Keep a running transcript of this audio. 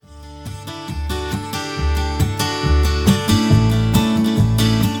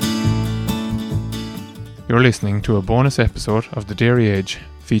You're listening to a bonus episode of The Dairy Age,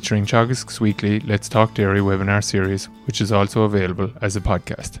 featuring Teagasc's weekly Let's Talk Dairy webinar series, which is also available as a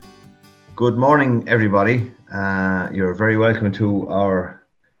podcast. Good morning, everybody. You're very welcome to our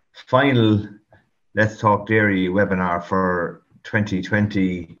final Let's Talk Dairy webinar for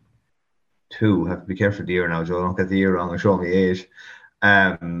 2022. Have to be careful with the year now, Joe. Don't get the year wrong and show me age.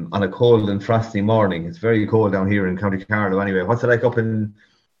 On a cold and frosty morning. It's very cold down here in County Carlow anyway. What's it like up in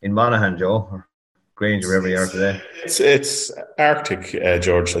Monaghan, Joe? Or Grange, wherever you are today? It's Arctic,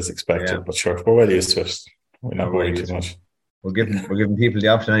 George, as expected, but sure, we're well used to it. We're not worried too much. We're giving people the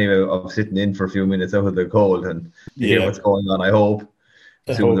option anyway of sitting in for a few minutes out of the cold and hear what's going on, I hope.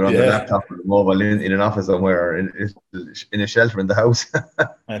 Soon they're on the laptop or the mobile in an office somewhere, in a shelter in the house.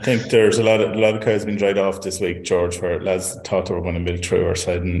 I think there's a lot of cows been dried off this week, George, where lads thought they were going to milk through or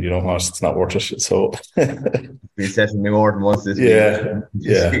said, and you know what, it's not worth it. So been setting me more than once this week. Yeah,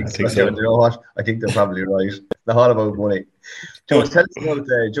 I think so. You know what? I think they're probably right. It's not all about money. Joe, tell us about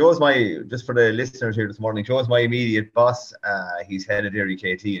Joe's just for the listeners here this morning, Joe's my immediate boss. He's head of Dairy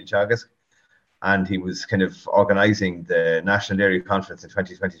KT in Teagasc, and he was kind of organising the National Dairy Conference in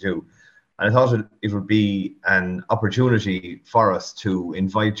 2022. And I thought it would be an opportunity for us to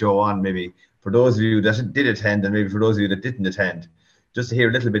invite Joe on, maybe for those of you that did attend and maybe for those of you that didn't attend, just to hear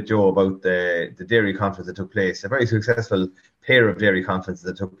a little bit, Joe, about the dairy conference that took place, a very successful pair of dairy conferences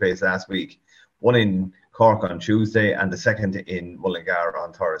that took place last week, one in Cork on Tuesday and the second in Mullingar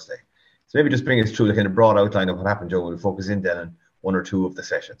on Thursday. So maybe just bring us through the kind of broad outline of what happened, Joe. We'll focus in then on one or two of the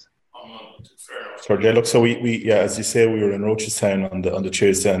sessions. Sure. Yeah, look, so we as you say, we were in Rochestown on the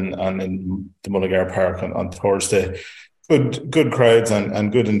Tuesday and in the Mullingar Park on Thursday. Good crowds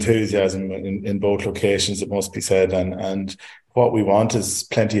and good enthusiasm in both locations, it must be said. And what we want is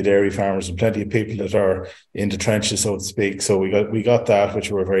plenty of dairy farmers and plenty of people that are in the trenches, so to speak. So we got that, which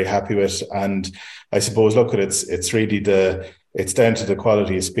we were very happy with. And I suppose, look, it's really it's down to the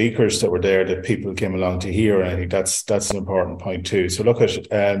quality of speakers that were there that people came along to hear. And I think that's an important point too. So look I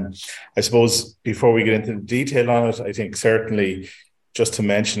suppose before we get into the detail on it, I think certainly just to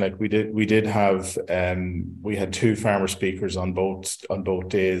mention, like we did have, we had two farmer speakers on both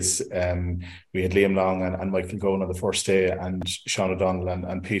days. We had Liam Long and Michael Gowan on the first day, and Sean O'Donnell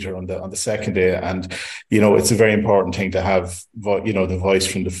and Peter on the second day. And you know, it's a very important thing to have, you know, the voice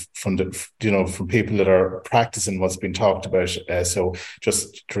from people that are practicing what's been talked about. So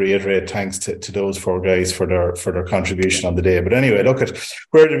just to reiterate, thanks to those four guys for their contribution on the day. But anyway, look at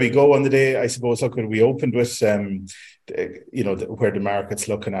where did we go on the day? I suppose we opened with where the market's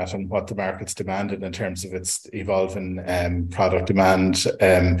looking at and what the market's demanded in terms of its evolving product demand.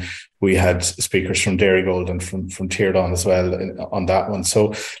 We had speakers from Dairygold and from Teardon as well on that one.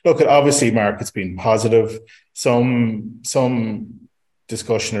 So look, obviously market's been positive. Some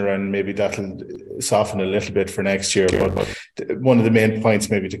discussion around maybe that'll soften a little bit for next year. But one of the main points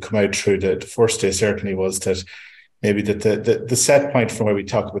maybe to come out through the first day certainly was that maybe that the set point from where we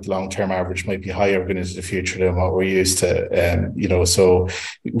talk about the long-term average might be higher going into the future than what we're used to. So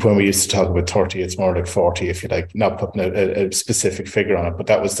when we used to talk about 30, it's more like 40, if you like, not putting a specific figure on it. But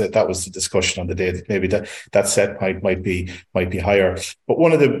that was the discussion on the day, that maybe that set point might be higher. But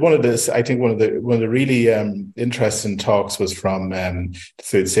one of the really interesting talks was from the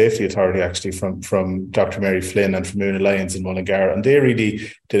Food Safety Authority, actually from Dr. Mary Flynn and from Una Lyons in Mullingar, and they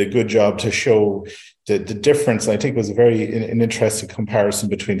really did a good job to show the difference. I think it was an interesting comparison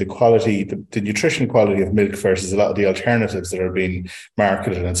between the quality, the nutrition quality of milk versus a lot of the alternatives that are being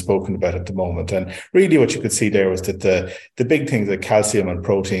marketed and spoken about at the moment. And really what you could see there was that the big things like calcium and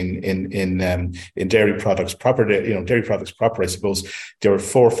protein in dairy products proper, dairy products proper, I suppose, they were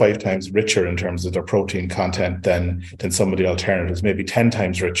 4 or 5 times richer in terms of their protein content than some of the alternatives, maybe 10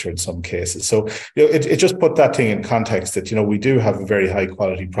 times richer in some cases. So it just put that thing in context that, we do have a very high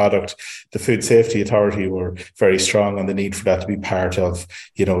quality product. The Food Safety Authority were very strong on the need for that to be part of,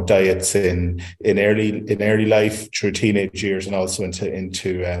 diets in early life through teenage years and also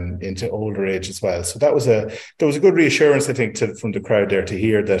into older age as well. So there was a good reassurance, I think, from the crowd there to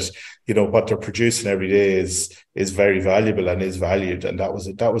hear that, what they're producing every day is very valuable and is valued, and that was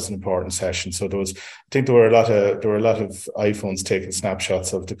an important session. So there were a lot of iPhones taking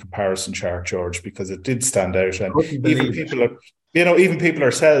snapshots of the comparison chart, George, because it did stand out, and even people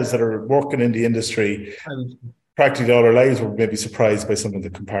ourselves that are working in the industry practically all our lives were maybe surprised by some of the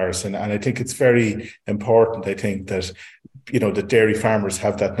comparison. And I think it's very important, I think, that that dairy farmers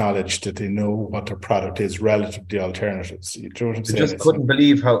have that knowledge, that they know what their product is relative to the alternatives. You know what I'm saying? I just couldn't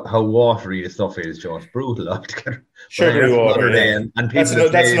believe how watery the stuff is, Joe. It's brutal altogether. Sugary water, yeah. And that's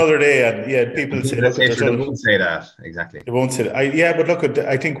another day. And yeah, people say, look, they won't say that. Exactly. They won't say that. But look,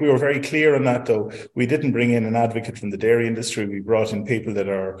 I think we were very clear on that, though. We didn't bring in an advocate from the dairy industry. We brought in people that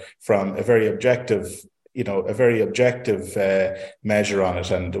are from a very objective measure on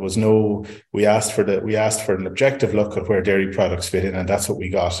it, and there was we asked for an objective look at where dairy products fit in, and that's what we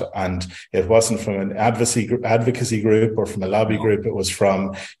got. And it wasn't from an advocacy group or from a lobby group. It was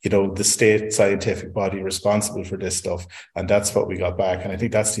from the state scientific body responsible for this stuff, and that's what we got back. And I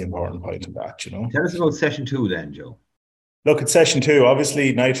think that's the important point of that. Tell us about session 2 then, Joe. Look, at session 2,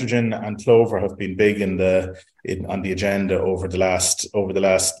 obviously nitrogen and clover have been big on the agenda over the last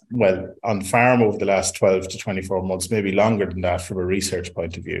on farm over the last 12 to 24 months, maybe longer than that from a research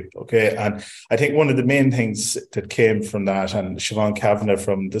point of view. Okay. And I think one of the main things that came from that, and Siobhan Kavanagh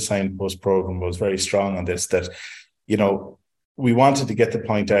from the Signpost program was very strong on this, that, we wanted to get the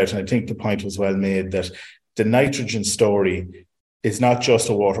point out, and I think the point was well made, that the nitrogen story is not just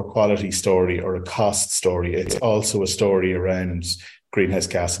a water quality story or a cost story. It's also a story around greenhouse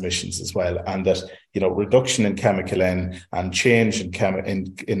gas emissions as well. And that, reduction in chemical N and change in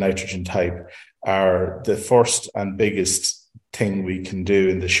nitrogen type are the first and biggest thing we can do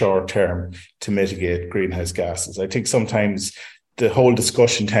in the short term to mitigate greenhouse gases. I think sometimes the whole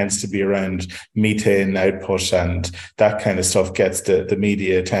discussion tends to be around methane output, and that kind of stuff gets the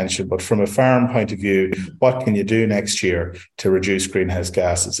media attention. But from a farm point of view, what can you do next year to reduce greenhouse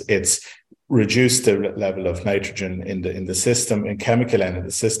gases? It's reduce the level of nitrogen in the system, in chemical N in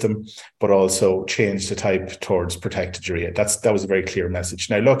the system, but also change the type towards protected urea. That was a very clear message.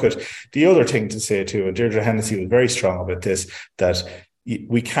 Now look at the other thing to say too, and Deirdre Hennessy was very strong about this, that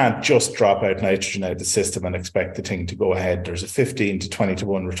we can't just drop out nitrogen out of the system and expect the thing to go ahead. There's a 15 to 20 to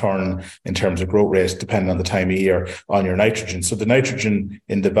 1 return in terms of growth rate, depending on the time of year, on your nitrogen. So the nitrogen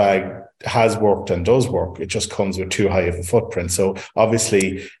in the bag has worked and does work. It just comes with too high of a footprint. So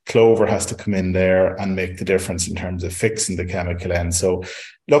obviously clover has to come in there and make the difference in terms of fixing the chemical N. So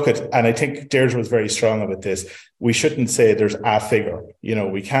and I think Deirdre was very strong about this. We shouldn't say there's a figure.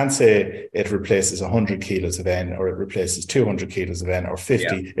 We can't say it replaces 100 kilos of N or it replaces 200 kilos of N or 50.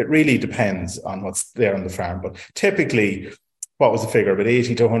 Yeah. It really depends on what's there on the farm. But typically, what was the figure? About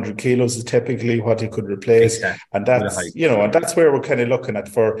 80 to 100 kilos is typically what it could replace. Exactly. And that's, and that's where we're kind of looking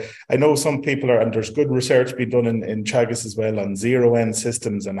at I know some people and there's good research being done in Teagasc as well on zero-end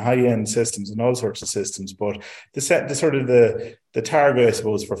systems and high-end systems and all sorts of systems. But the target, I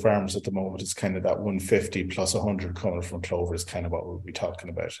suppose, for farmers at the moment is kind of that 150 plus 100 coming from clover is kind of what we'll be talking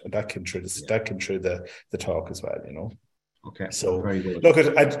about. And that came through the talk as well, Okay. So look,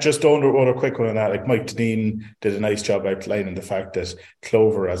 I just don't want a quick one on that. Like Mike Deneen did a nice job outlining the fact that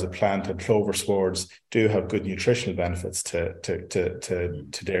clover as a plant and clover swords do have good nutritional benefits to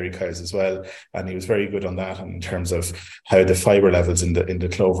dairy cows as well. And he was very good on that in terms of how the fiber levels in the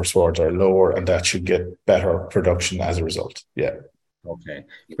clover swords are lower, and that should get better production as a result. Yeah. Okay.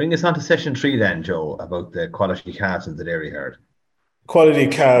 Bring us on to session 3 then, Joe, about the quality calves of the dairy herd. Quality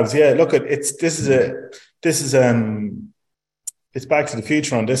calves, yeah. Look, it's back to the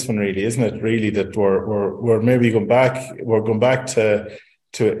future on this one, really, isn't it? Really, that we're maybe going back to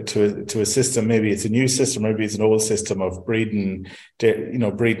a system. Maybe it's a new system, maybe it's an old system of breeding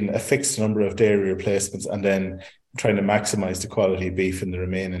a fixed number of dairy replacements and then trying to maximize the quality of beef in the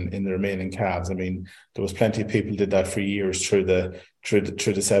remaining calves. I mean, there was plenty of people did that for years through the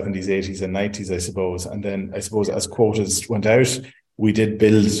 70s, 80s, and 90s, I suppose. And then I suppose as quotas went out, we did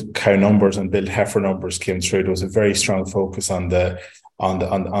build cow numbers and build heifer numbers came through. There was a very strong focus on the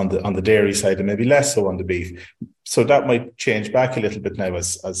dairy side and maybe less so on the beef. So that might change back a little bit now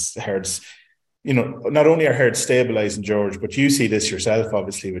as herds, not only are herds stabilizing, George, but you see this yourself,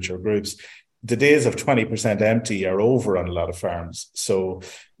 obviously, with your groups. The days of 20% empty are over on a lot of farms. So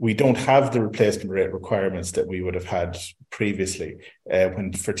we don't have the replacement rate requirements that we would have had previously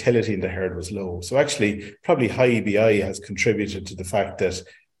when fertility in the herd was low. So actually, probably high EBI has contributed to the fact that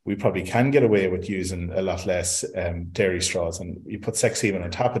we probably can get away with using a lot less dairy straws. And you put sex semen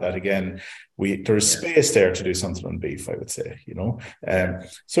on top of that again, there is space there to do something on beef, I would say,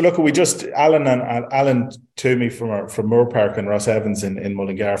 So look, Alan Toomey from Moorpark and Ross Evans in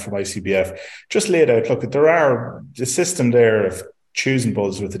Mullingar from ICBF just laid out, look, the system there of choosing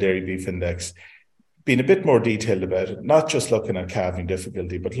bulls with the dairy beef index, being a bit more detailed about it, not just looking at calving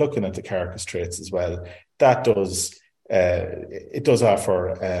difficulty, but looking at the carcass traits as well. That does it does offer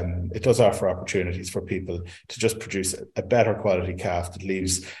opportunities for people to just produce a better quality calf that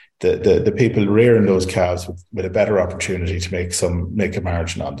leaves the people rearing those calves with a better opportunity to make a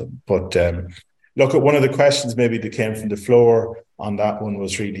margin on them. But look, at one of the questions maybe that came from the floor on that one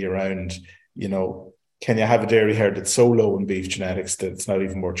was really around, can you have a dairy herd that's so low in beef genetics that it's not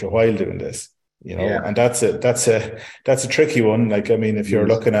even worth your while doing this? And that's a tricky one. Like, I mean, if you're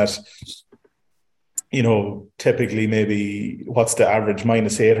looking at, typically maybe what's the average,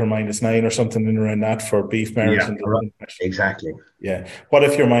 -8 or -9 or something in around that for beef mares. Exactly. Yeah. What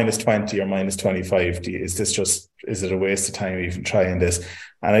if you're -20 or -25? Is it a waste of time even trying this?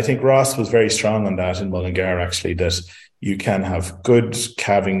 And I think Ross was very strong on that in Mullingar, actually, that you can have good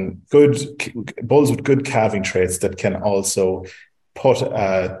bulls with good calving traits that can also put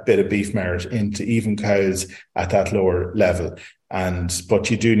a bit of beef merit into even cows at that lower level.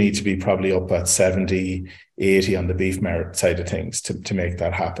 But you do need to be probably up at 70, 80 on the beef merit side of things to make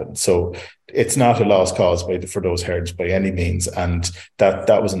that happen. So it's not a lost cause for those herds by any means. And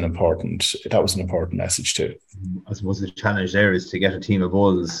that was an important message too. I suppose the challenge there is to get a team of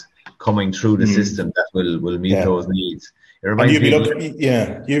bulls coming through the system that will meet those needs. It reminds me of the early days.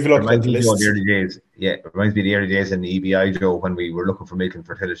 Yeah, it reminds me of the early days in the EBI, Joe, when we were looking for milk and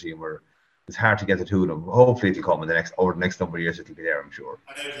fertility, and it's hard to get the two of them. Hopefully it'll come in the next number of years. It'll be there, I'm sure.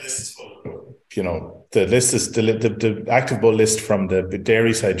 I know the list is full. The list is the active bull list from the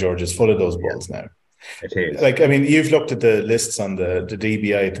dairy side, George, is full of those bulls now. It is. Like, I mean, you've looked at the lists on the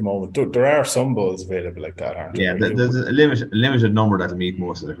DBI at the moment. There are some bulls available like that, aren't there? Yeah, there's a limited number that'll meet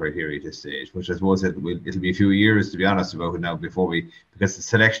most of the criteria at this stage, which I suppose it'll be a few years, to be honest, about it now because the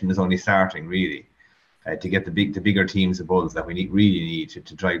selection is only starting really to get the bigger teams of bulls that we really need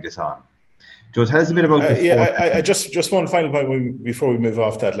to drive this on. Joe, tell us a bit about this. I just one final point before we move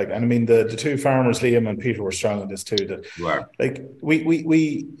off that. Like, and I mean, the two farmers, Liam and Peter, were strong on this too. That like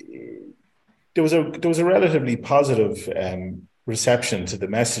we there was a relatively positive reception to the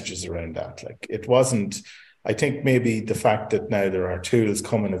messages around that. Like, it wasn't. I think maybe the fact that now there are tools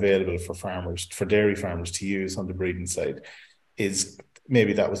coming available for dairy farmers to use on the breeding side is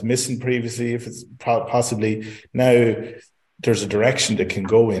maybe that was missing previously. If it's possibly now. There's a direction that can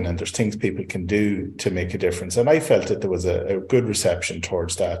go in and there's things people can do to make a difference. And I felt that there was a good reception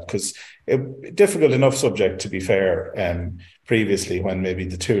towards that, because difficult enough subject, to be fair, previously when maybe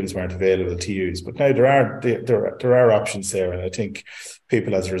the tools weren't available to use. But now there are options there. And I think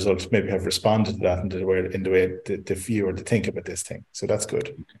people as a result maybe have responded to that in the way the view or the think about this thing. So that's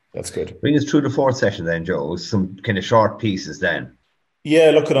good. That's good. Bring us through the fourth session then, Joe. Some kind of short pieces then.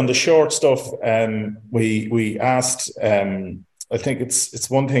 Yeah, look, on the short stuff, we asked, I think it's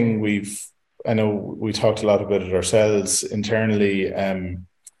one thing I know we talked a lot about it ourselves internally,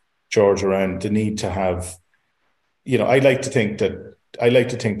 George, around the need to have, I like to think that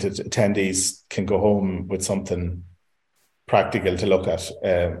attendees can go home with something practical to look at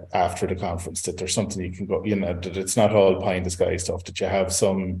after the conference, that there's something you can go, that it's not all pie in the sky stuff, that you have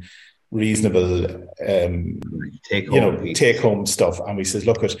some reasonable take home stuff. And we says,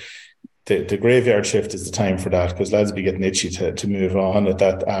 look, at the graveyard shift is the time for that, because lads will be getting itchy to move on at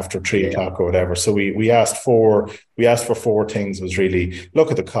that after 3 o'clock or whatever. So we asked for 4 things. Was really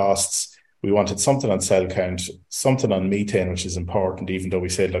look at the costs. We wanted something on cell count, something on methane, which is important, even though we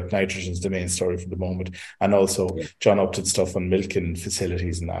said, look, nitrogen's the main story for the moment, and also John Upton stuff on milking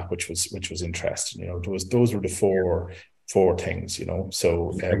facilities and that, which was interesting. Those were the four things,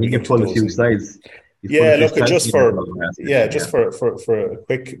 So I think you pull a few slides. Just for a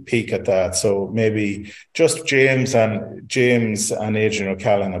quick peek at that. So maybe just James and Adrian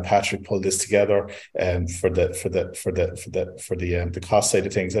O'Callaghan and Patrick pulled this together for the cost side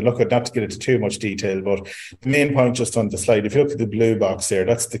of things. And look, not to get into too much detail, but the main point just on the slide, if you look at the blue box there,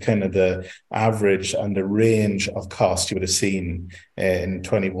 that's the kind of the average and the range of cost you would have seen in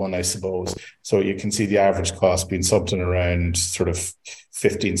 21, I suppose. So you can see the average cost being something around sort of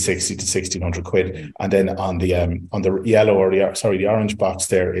 1,560 to 1,600 quid, and then on the yellow or the orange box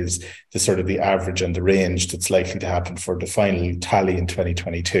there is the sort of the average and the range that's likely to happen for the final tally in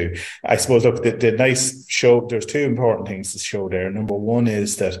 2022. I suppose, look, the nice show. There's 2 important things to show there. Number one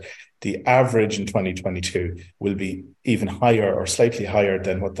is that the average in 2022 will be even higher or slightly higher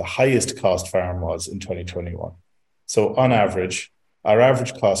than what the highest cost farm was in 2021. So on average, our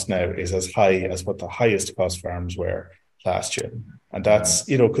average cost now is as high as what the highest cost farms were last year. And that's,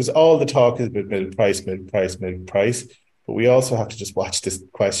 because all the talk is about milk price, but we also have to just watch this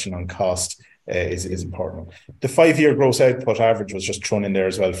question on cost is important. The 5-year gross output average was just thrown in there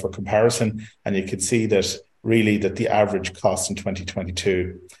as well for comparison. And you could see that really that the average cost in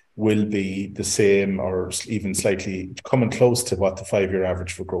 2022 will be the same or even slightly coming close to what the 5-year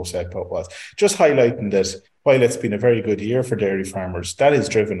average for gross output was. Just highlighting that while it's been a very good year for dairy farmers, that's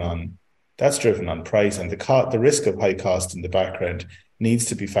driven on price, and the risk of high cost in the background needs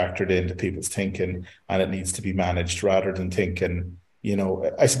to be factored into people's thinking, and it needs to be managed rather than thinking,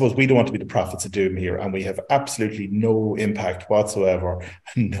 I suppose we don't want to be the prophets of doom here, and we have absolutely no impact whatsoever,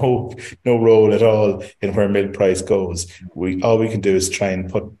 no role at all in where milk price goes. All we can do is try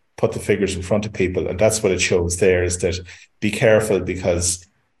and put the figures in front of people, and that's what it shows there, is that be careful, because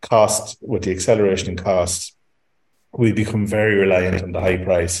with the acceleration in costs, we become very reliant on the high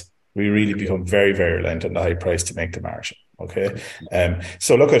price. We really become very, very reliant on the high price to make the margin. Okay.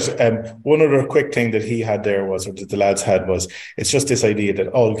 So look at one other quick thing that he had there was, or that the lads had, was it's just this idea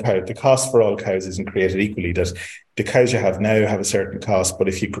that the cost for all cows isn't created equally, that the cows you have now have a certain cost, but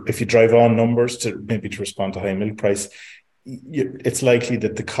if you drive on numbers to respond to high milk price, it's likely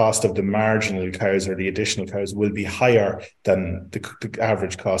that the cost of the marginal cows or the additional cows will be higher than the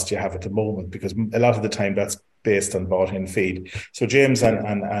average cost you have at the moment, because a lot of the time that's based on bought-in feed. So James and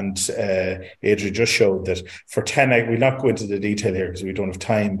Adrian just showed that for 10, we'll not go into the detail here because we don't have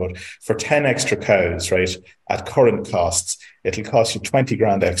time, but for 10 extra cows, right, at current costs, it'll cost you 20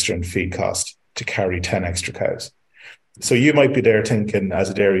 grand extra in feed cost to carry 10 extra cows. So you might be there thinking, as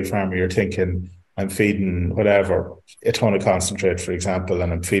a dairy farmer, you're thinking, I'm feeding whatever, a ton of concentrate, for example,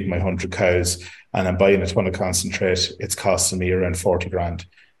 and I'm feeding my 100 cows and I'm buying a ton of concentrate. It's costing me around 40 grand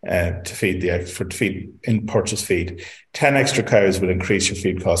to feed in purchase feed. 10 extra cows will increase your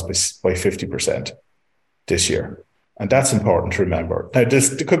feed cost by 50% this year. And that's important to remember. Now, there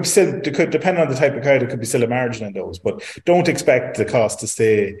could depend on the type of cow, there could be still a margin in those, but don't expect the cost to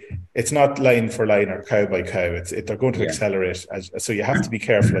stay. It's not line for line or cow by cow. They're going to accelerate. So you have to be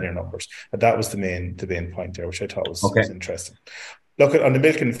careful on your numbers. And that was the main point there, which I thought was interesting. Look at on the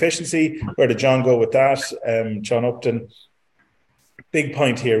milk and efficiency, where did John go with that? John Upton. Big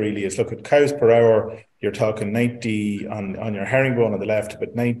point here really is, look at cows per hour. You're talking 90 on your herringbone on the left,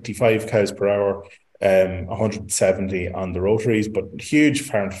 but 95 cows per hour. 170 on the rotaries, but huge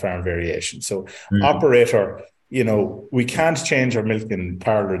farm-to-farm variation. So operator, we can't change our milking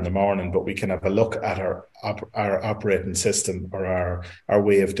parlour in the morning, but we can have a look at our operating system or our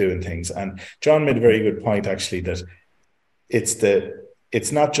way of doing things. And John made a very good point, actually, that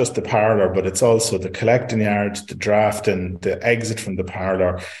it's not just the parlour, but it's also the collecting yards, the drafting, the exit from the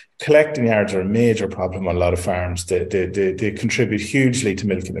parlour. Collecting yards are a major problem on a lot of farms. They contribute hugely to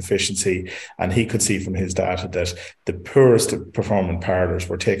milking efficiency. And he could see from his data that the poorest performing parlours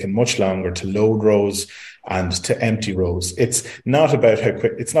were taking much longer to load rows and to empty rows. It's not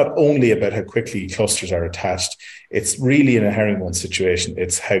only about how quickly clusters are attached. It's really, in a herringbone situation,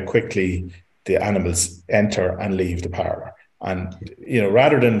 it's how quickly the animals enter and leave the parlour. And,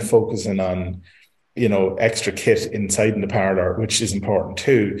 rather than focusing on, extra kit inside in the parlour, which is important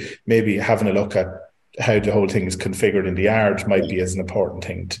too, maybe having a look at how the whole thing is configured in the yard might be as an important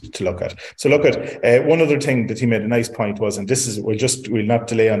thing to look at. So look at one other thing that he made a nice point was, and this is, we'll not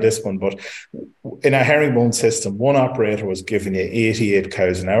delay on this one, but in a herringbone system, one operator was giving you 88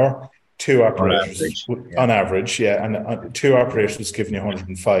 cows an hour, two operators on average, and two operators was giving you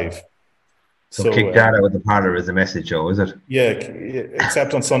 105. So kick that out of the parlour as a message, Joe, is it? Yeah,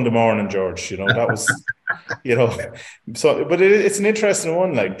 except on Sunday morning, George. That was, So, but it's an interesting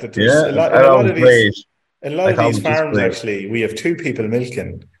one. Like that, a lot of these farms actually, we have two people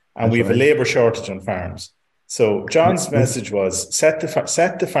milking, and we have a labour shortage on farms. So John's message was set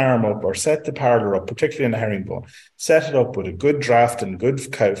the farm up, or set the parlour up, particularly in the herringbone. Set it up with a good draft and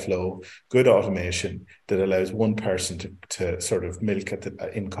good cow flow, good automation that allows one person to sort of milk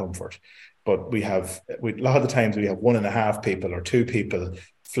in comfort. But a lot of the times we have 1.5 people or 2 people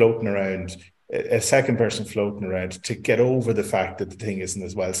floating around, a second person floating around to get over the fact that the thing isn't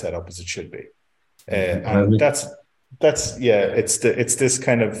as well set up as it should be. And that's it's this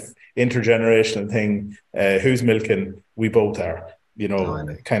kind of intergenerational thing. Who's milking? We both are,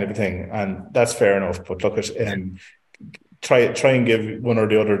 kind of a thing, and that's fair enough. But look at try and give one or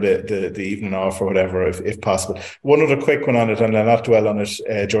the other the evening off or whatever, if possible. One other quick one on it, and I'll not dwell on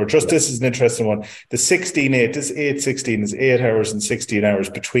it, George. This is an interesting one. The 16-8, this 8-16 is 8 hours and 16 hours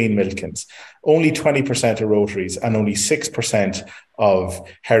between milkings. Only 20% of rotaries and only 6% of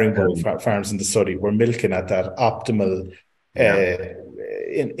herringbone farms in the study were milking at that optimal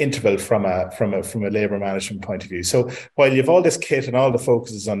interval from a labour management point of view. So while you have all this kit and all the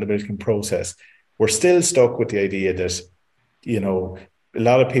focus is on the milking process, we're still stuck with the idea that a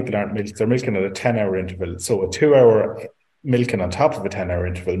lot of people aren't milking. They're milking at a 10-hour interval. So a 2-hour milking on top of a 10-hour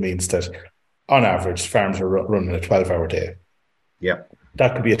interval means that on average farms are running a 12-hour day. Yeah.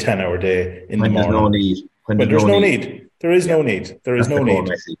 That could be a 10-hour day in the morning. There's no need. When there's no need. There is no need. There is no need.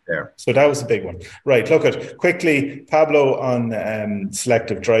 There. So that was a big one. Right. Look at quickly, Pablo on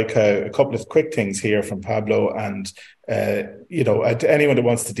selective dry cow. A couple of quick things here from Pablo. And, anyone that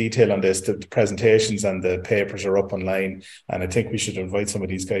wants to detail on this, the presentations and the papers are up online. And I think we should invite some of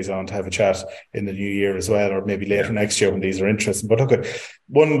these guys on to have a chat in the new year as well, or maybe later next year when these are interesting. But look at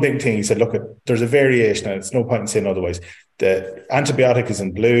one big thing. He said, look at, there's a variation, and it's no point in saying otherwise. The antibiotic is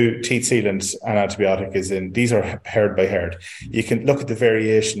in blue, teat sealant and antibiotic is in, these are herd by herd. You can look at the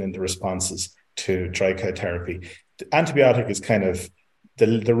variation in the responses to dry cow therapy. The antibiotic is kind of,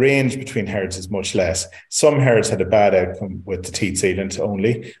 the range between herds is much less. Some herds had a bad outcome with the teat sealant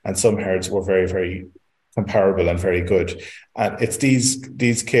only, and some herds were very, very comparable and very good. And it's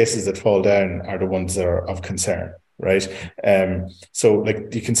these cases that fall down are the ones that are of concern. Right. So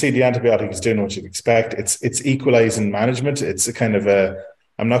like you can see the antibiotic is doing what you'd expect. It's equalizing management. It's a kind of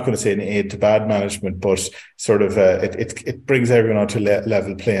I'm not going to say an aid to bad management, but sort of it brings everyone onto a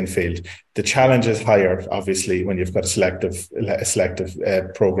level playing field. The challenge is higher, obviously, when you've got a selective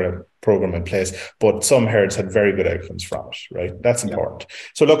program in place, but some herds had very good outcomes from it, right? That's important.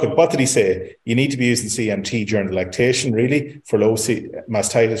 So look at, what did he say? You need to be using CMT during the lactation, really, for low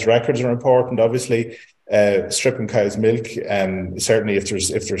mastitis. Records are important, obviously. Stripping cow's milk, certainly if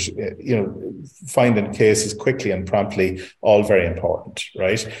there's finding cases quickly and promptly, all very important,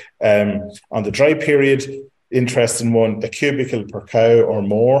 right? On the dry period, interesting one, a cubicle per cow or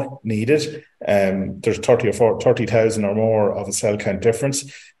more needed. There's 30,000 or more of a cell count difference.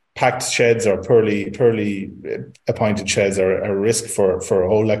 Packed sheds or poorly appointed sheds are a risk for a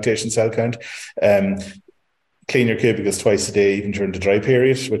whole lactation cell count. Clean your cubicles twice a day, even during the dry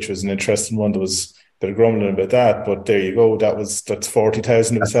period, which was an interesting one. There was bit of grumbling about that, but there you go. That's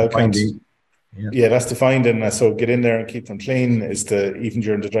 40,000 of a cell count. Yeah, that's the finding. So get in there and keep them clean even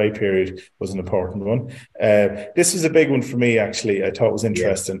during the dry period was an important one. This was a big one for me, actually. I thought it was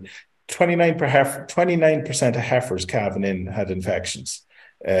interesting. 29% of heifers calving in had infections.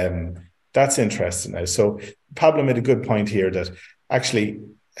 That's interesting now. So Pablo made a good point here that actually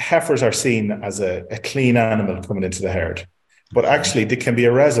heifers are seen as a clean animal coming into the herd. But actually, there can be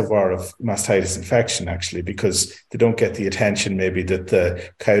a reservoir of mastitis infection, actually, because they don't get the attention maybe that the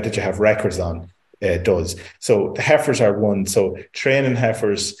cow that you have records on does. So the heifers are one. So training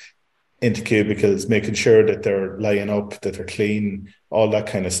heifers into cubicles, making sure that they're lying up, that they're clean, all that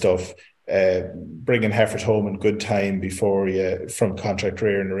kind of stuff. Bringing heifers home in good time from contract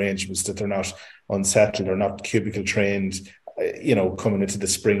rearing arrangements, that they're not unsettled or not cubicle trained. Coming into the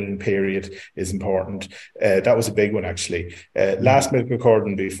spring period is important. That was a big one, actually. Last milk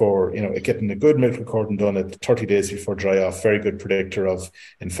recording before, getting a good milk recording done at 30 days before dry off, very good predictor of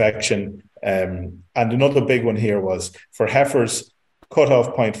infection. And another big one here was for heifers,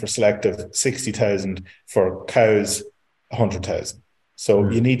 cut-off point for selective 60,000, for cows 100,000. So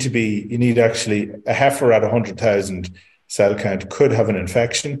you need actually a heifer at 100,000 cell count could have an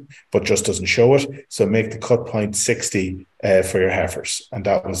infection, but just doesn't show it. So make the cut point 60 for your heifers, and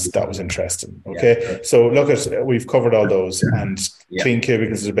that was interesting. Okay, so look at, we've covered all those, and clean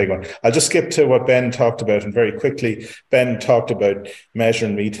cubicles is a big one. I'll just skip to what Ben talked about, and very quickly, Ben talked about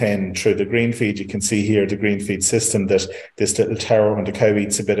measuring methane through the green feed. You can see here the green feed system, that this little tower, when the cow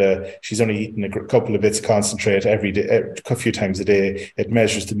eats she's only eating a couple of bits of concentrate every day, a few times a day. It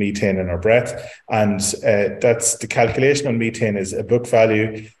measures the methane in her breath, and that's the calculation on methane is a book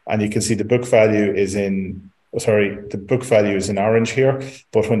value, and you can see the book value is in orange here,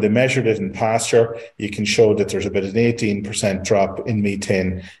 but when they measured it in pasture, you can show that there's about an 18% drop in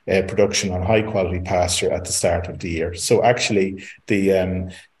methane production on high quality pasture at the start of the year. So actually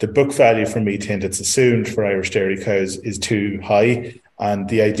the book value for methane that's assumed for Irish dairy cows is too high. And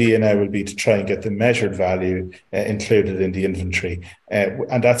the idea now will be to try and get the measured value included in the inventory.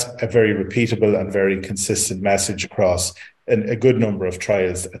 And that's a very repeatable and very consistent message across a good number of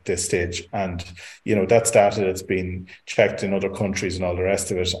trials at this stage. And, that's data that's been checked in other countries and all the rest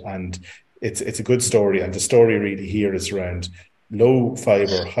of it. And it's a good story. And the story really here is around low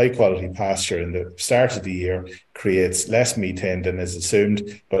fiber, high quality pasture in the start of the year creates less methane than is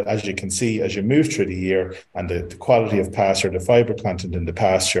assumed. But as you can see, as you move through the year and the quality of pasture, the fiber content in the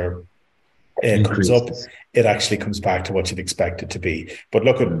pasture comes up, it actually comes back to what you'd expect it to be. But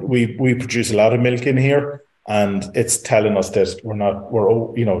look, we produce a lot of milk in here, and it's telling us that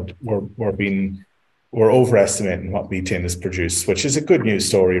we're overestimating what methane is produced, which is a good news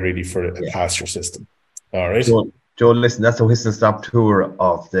story really for a pasture system. All right. Joe, listen, that's a whistle-stop tour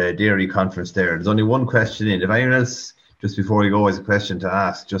of the dairy conference there. There's only one question in. If anyone else, just before we go, has a question to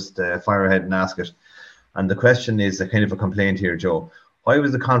ask, just fire ahead and ask it. And the question is a kind of a complaint here, Joe. why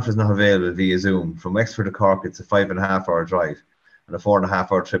was the conference not available via Zoom? From Wexford to Cork, it's a 5.5 hour drive and a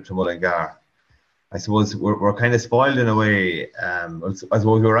 4.5 hour trip to Mullingar. I suppose we're kind of spoiled in a way. I suppose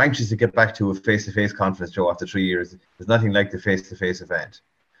we were anxious to get back to a face-to-face conference, Joe, after 3 years. There's nothing like the face-to-face event.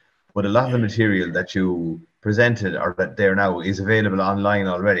 But a lot of the material that you presented or that there now is available online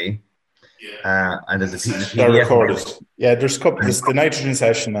already. And there's a PDF. They're recorded. Yeah, there's a couple. The nitrogen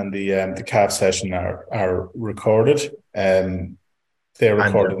session and the CAF session are recorded. They're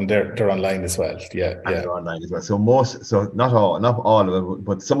recorded and they're online as well. Yeah. They're online as well. So not all of it,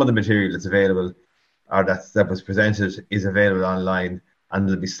 but some of the material that's available or that was presented is available online, and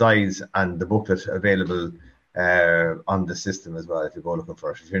there'll be slides and the booklet available on the system as well if you go looking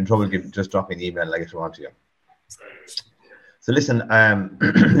for it. If you're in trouble, just drop me an email and I'll get it on to you. So listen,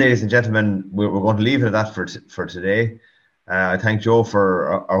 ladies and gentlemen, we're going to leave it at that for today. I thank Joe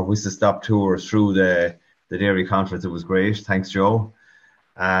for our Whistle Stop tour through the dairy conference. It was great. Thanks, Joe.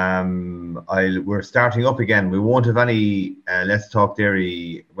 We're starting up again. We won't have any Let's Talk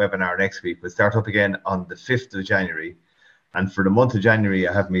Dairy webinar next week. We'll start up again on the 5th of January. And for the month of January,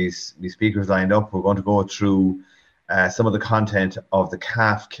 I have me speakers lined up. We're going to go through some of the content of the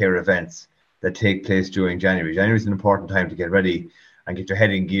calf care events that take place during January. January is an important time to get ready and get your head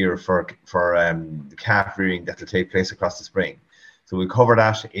in gear for the calf rearing that will take place across the spring. So we'll cover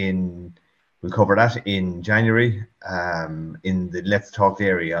that in January in the Let's Talk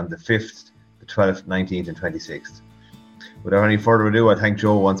Dairy on the 5th, the 12th, 19th and 26th. Without any further ado, I thank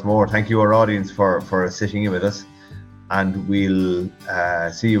Joe once more. Thank you, our audience, for sitting in with us. And we'll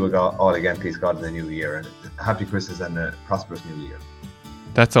see you all again, please God, in the new year. And happy Christmas and a prosperous new year.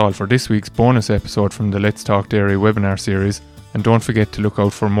 That's all for this week's bonus episode from the Let's Talk Dairy webinar series. And don't forget to look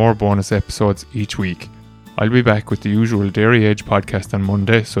out for more bonus episodes each week. I'll be back with the usual Dairy Age podcast on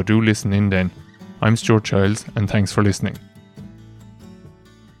Monday, so do listen in then. I'm Stuart Childs, and thanks for listening.